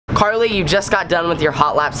Carly, you just got done with your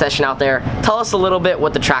hot lap session out there. Tell us a little bit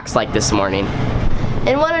what the track's like this morning.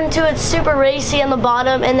 In 1 and 2, it's super racy on the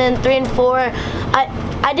bottom, and then 3 and 4,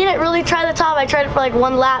 I didn't really try the top. I tried it for like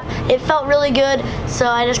 1 lap. It felt really good, so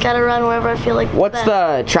I just gotta run wherever I feel like. What's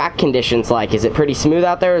the track conditions like? Is it pretty smooth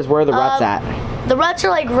out there? Is where are the ruts at? The ruts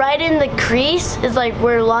are like right in the crease, is like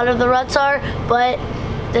where a lot of the ruts are, but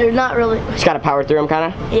they're not really. Just gotta power through them,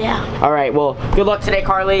 kind of? Yeah. All right, well, good luck today,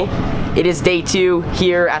 Carly. It is day 2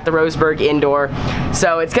 here at the Roseburg Indoor,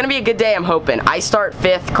 so it's gonna be a good day, I'm hoping. I start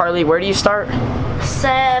 5th. Carly, where do you start?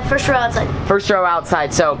 First row outside. First row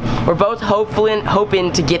outside, so we're both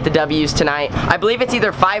hoping to get the W's tonight. I believe it's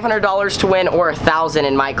either $500 to win or $1,000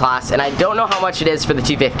 in my class, and I don't know how much it is for the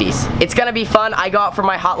 250s. It's gonna be fun. I go out for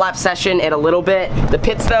my hot lap session in a little bit. The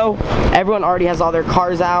pits though, everyone already has all their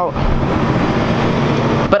cars out.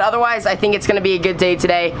 But otherwise, I think it's gonna be a good day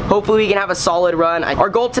today. Hopefully we can have a solid run. Our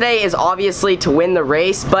goal today is obviously to win the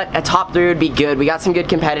race, but a top 3 would be good. We got some good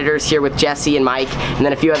competitors here with Jesse and Mike, and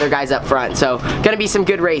then a few other guys up front. So gonna be some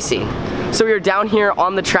good racing. So we were down here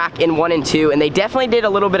on the track in 1 and 2, and they definitely did a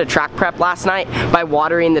little bit of track prep last night by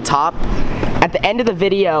watering the top. At the end of the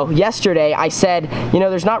video yesterday, I said, you know,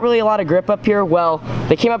 there's not really a lot of grip up here. Well,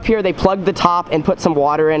 they came up here, they plugged the top and put some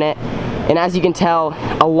water in it. And as you can tell,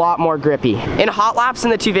 a lot more grippy. In hot laps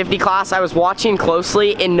in the 250 class, I was watching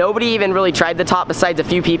closely and nobody even really tried the top besides a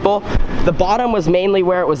few people. The bottom was mainly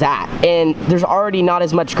where it was at, and there's already not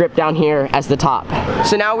as much grip down here as the top.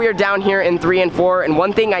 So now we are down here in 3 and 4, and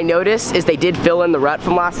one thing I noticed is they did fill in the rut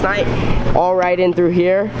from last night, all right in through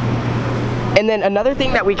here. And then another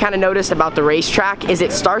thing that we kind of noticed about the racetrack is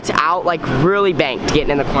it starts out like really banked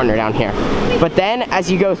getting in the corner down here. But then as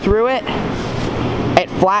you go through it, it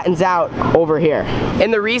flattens out over here.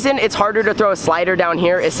 And the reason it's harder to throw a slider down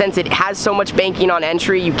here is since it has so much banking on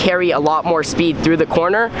entry, you carry a lot more speed through the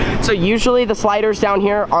corner. So usually the sliders down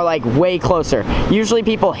here are like way closer. Usually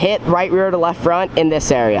people hit right rear to left front in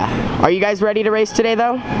this area. Are you guys ready to race today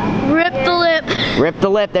though? Rip the lip. Rip the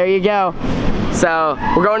lip, there you go. So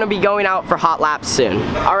we're going to be going out for hot laps soon.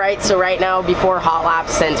 All right, so right now before hot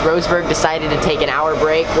laps, since Roseburg decided to take an hour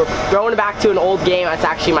break, we're going back to an old game. That's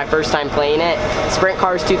actually my first time playing it. Sprint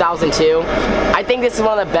Cars 2002. I think this is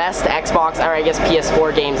one of the best Xbox, or I guess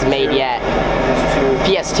PS4 games made yet.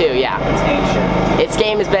 PS2, yeah. Its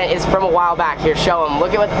game is from a while back. Here, show them.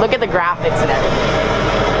 Look at the graphics and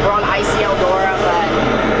everything. We're on icy Eldora,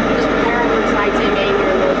 but just preparing for tonight's A main here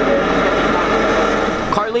in Roseburg.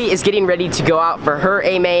 Carly is getting ready to go out for her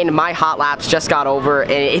A main. My hot laps just got over,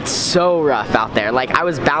 and it's so rough out there. Like, I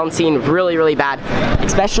was bouncing really, really bad,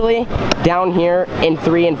 especially down here in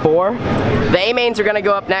 3 and 4. The A mains are gonna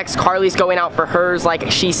go up next. Carly's going out for hers.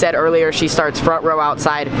 Like she said earlier, she starts front row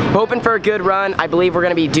outside. Hoping for a good run. I believe we're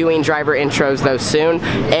gonna be doing driver intros though soon.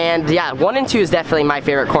 And yeah, 1 and 2 is definitely my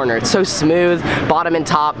favorite corner. It's so smooth, bottom and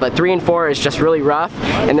top, but 3 and 4 is just really rough,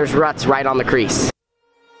 and there's ruts right on the crease.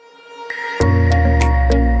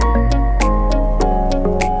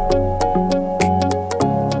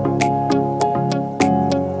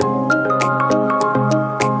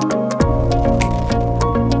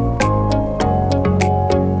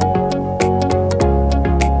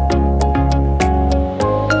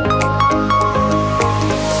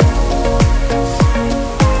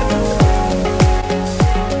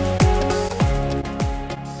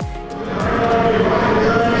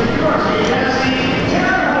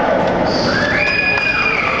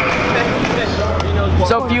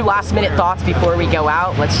 So a few last minute thoughts before we go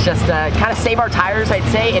out. Let's just kind of save our tires, I'd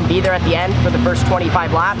say, and be there at the end for the first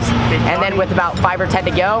 25 laps. And then with about 5 or 10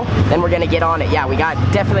 to go, then we're gonna get on it. Yeah, we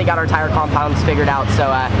definitely got our tire compounds figured out. So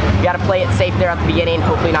we gotta play it safe there at the beginning.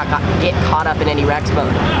 Hopefully not get caught up in any wrecks, but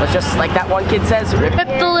let's just, like that one kid says, rip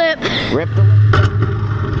the lip. Rip the lip.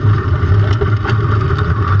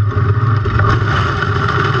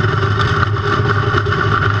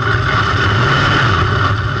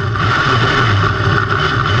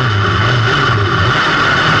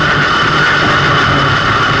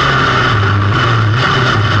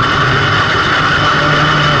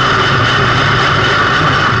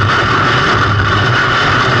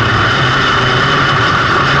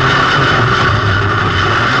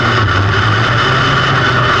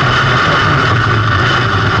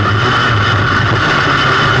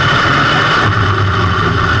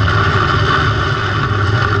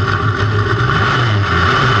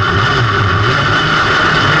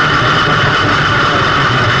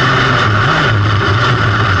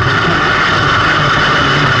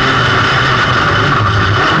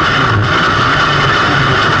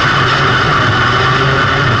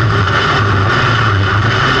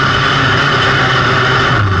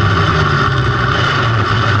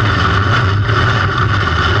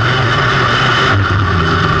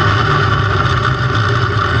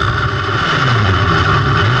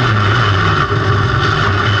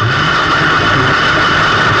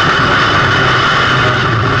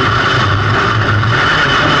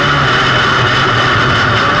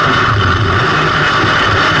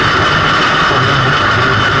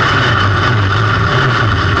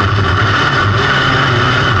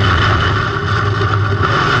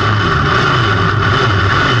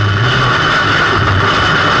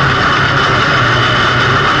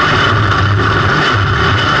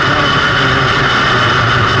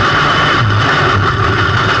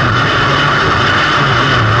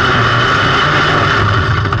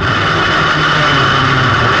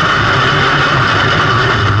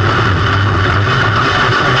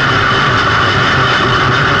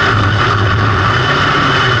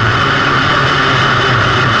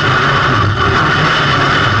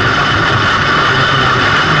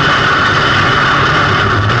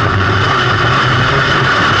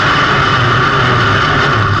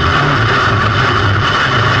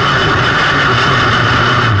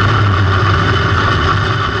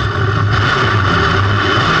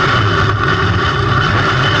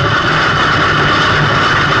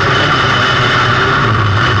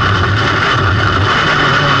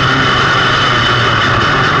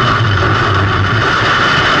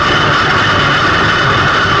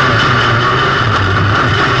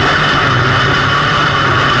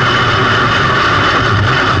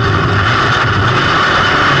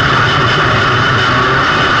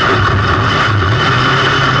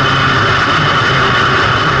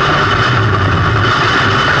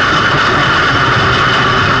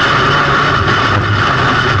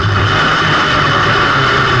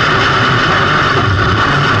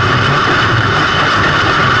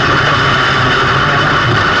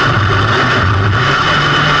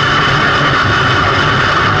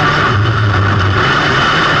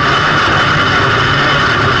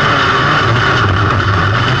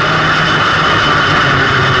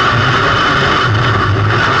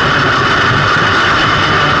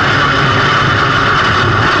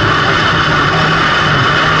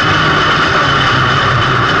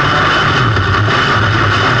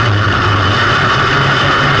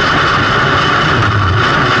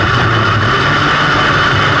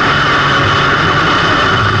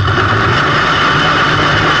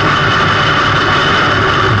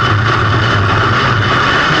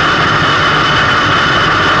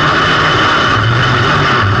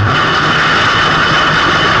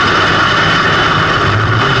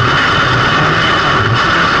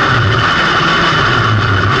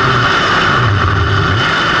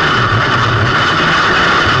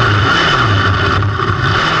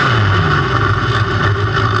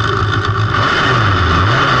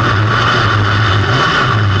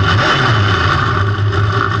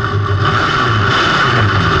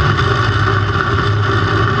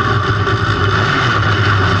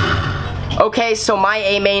 Anyways, so my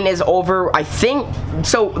A main is over, I think.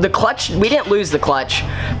 So the clutch, we didn't lose the clutch,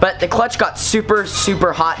 but the clutch got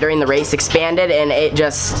super hot during the race, expanded, and it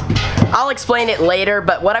just, I'll explain it later,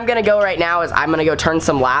 but what I'm gonna go right now is I'm gonna go turn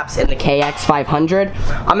some laps in the KX500.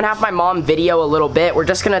 I'm gonna have my mom video a little bit. We're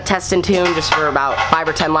just gonna test and tune just for about 5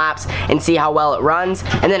 or 10 laps and see how well it runs,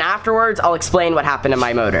 and then afterwards I'll explain what happened to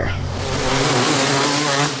my motor.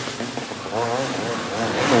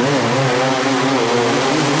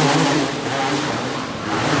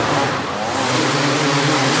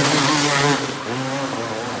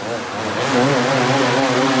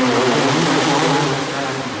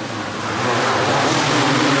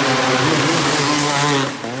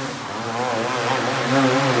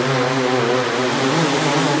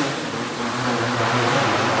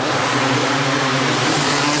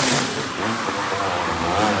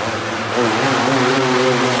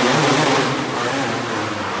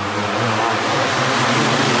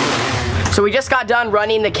 So we just got done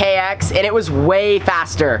running the KX and it was way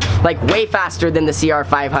faster, like way faster than the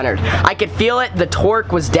CR500. I could feel it, the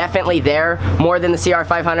torque was definitely there more than the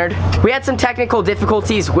CR500. We had some technical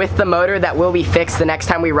difficulties with the motor that will be fixed the next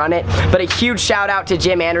time we run it, but a huge shout out to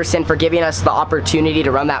Jim Anderson for giving us the opportunity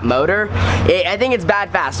to run that motor. I think it's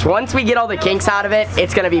bad fast. Once we get all the kinks out of it,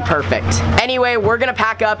 it's gonna be perfect. Anyway, we're gonna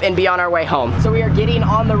pack up and be on our way home. So we are getting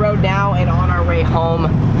on the road now and on our way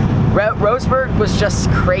home. Roseburg was just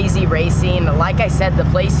crazy racing. Like I said, the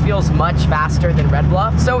place feels much faster than Red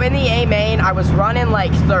Bluff. So in the A main, I was running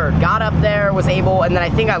like third, got up there, was able, and then I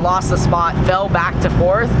think I lost the spot, fell back to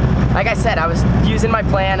fourth. Like I said, I was using my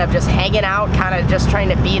plan of just hanging out, kind of just trying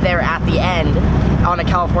to be there at the end on a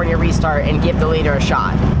California restart and give the leader a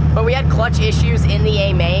shot. But we had clutch issues in the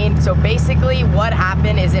A main. So basically what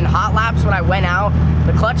happened is in hot laps when I went out,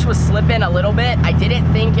 the clutch was slipping a little bit. I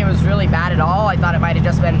didn't think it was really bad at all. I thought it might have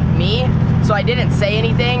just been me. So I didn't say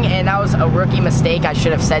anything, and that was a rookie mistake. I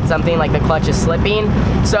should have said something like the clutch is slipping.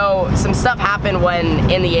 So some stuff happened when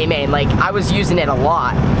in the A main, like I was using it a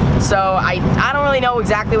lot. So I don't really know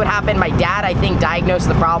exactly what happened. My dad, I think, diagnosed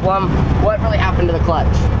the problem. What really happened to the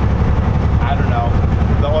clutch? I don't know.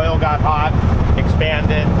 The oil got hot,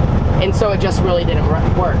 expanded. And so it just really didn't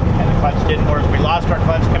work. And the clutch didn't work. We lost our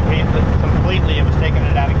clutch completely. It was taking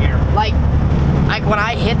it out of gear. Like when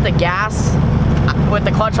I hit the gas, with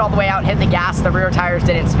the clutch all the way out and hit the gas, the rear tires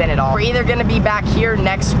didn't spin at all. We're either gonna be back here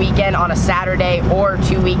next weekend on a Saturday or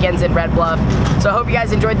 2 weekends in Red Bluff. So I hope you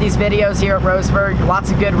guys enjoyed these videos here at Roseburg.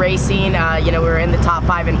 Lots of good racing. You know, we were in the top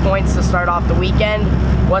 5 in points to start off the weekend.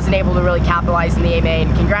 Wasn't able to really capitalize in the A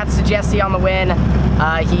main. Congrats to Jesse on the win.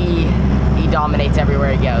 He dominates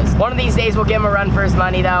everywhere he goes. One of these days we'll give him a run for his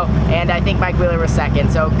money though, and I think Mike Wheeler was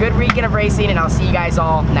second. So good weekend of racing, and I'll see you guys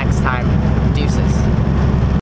all next time. Deuces.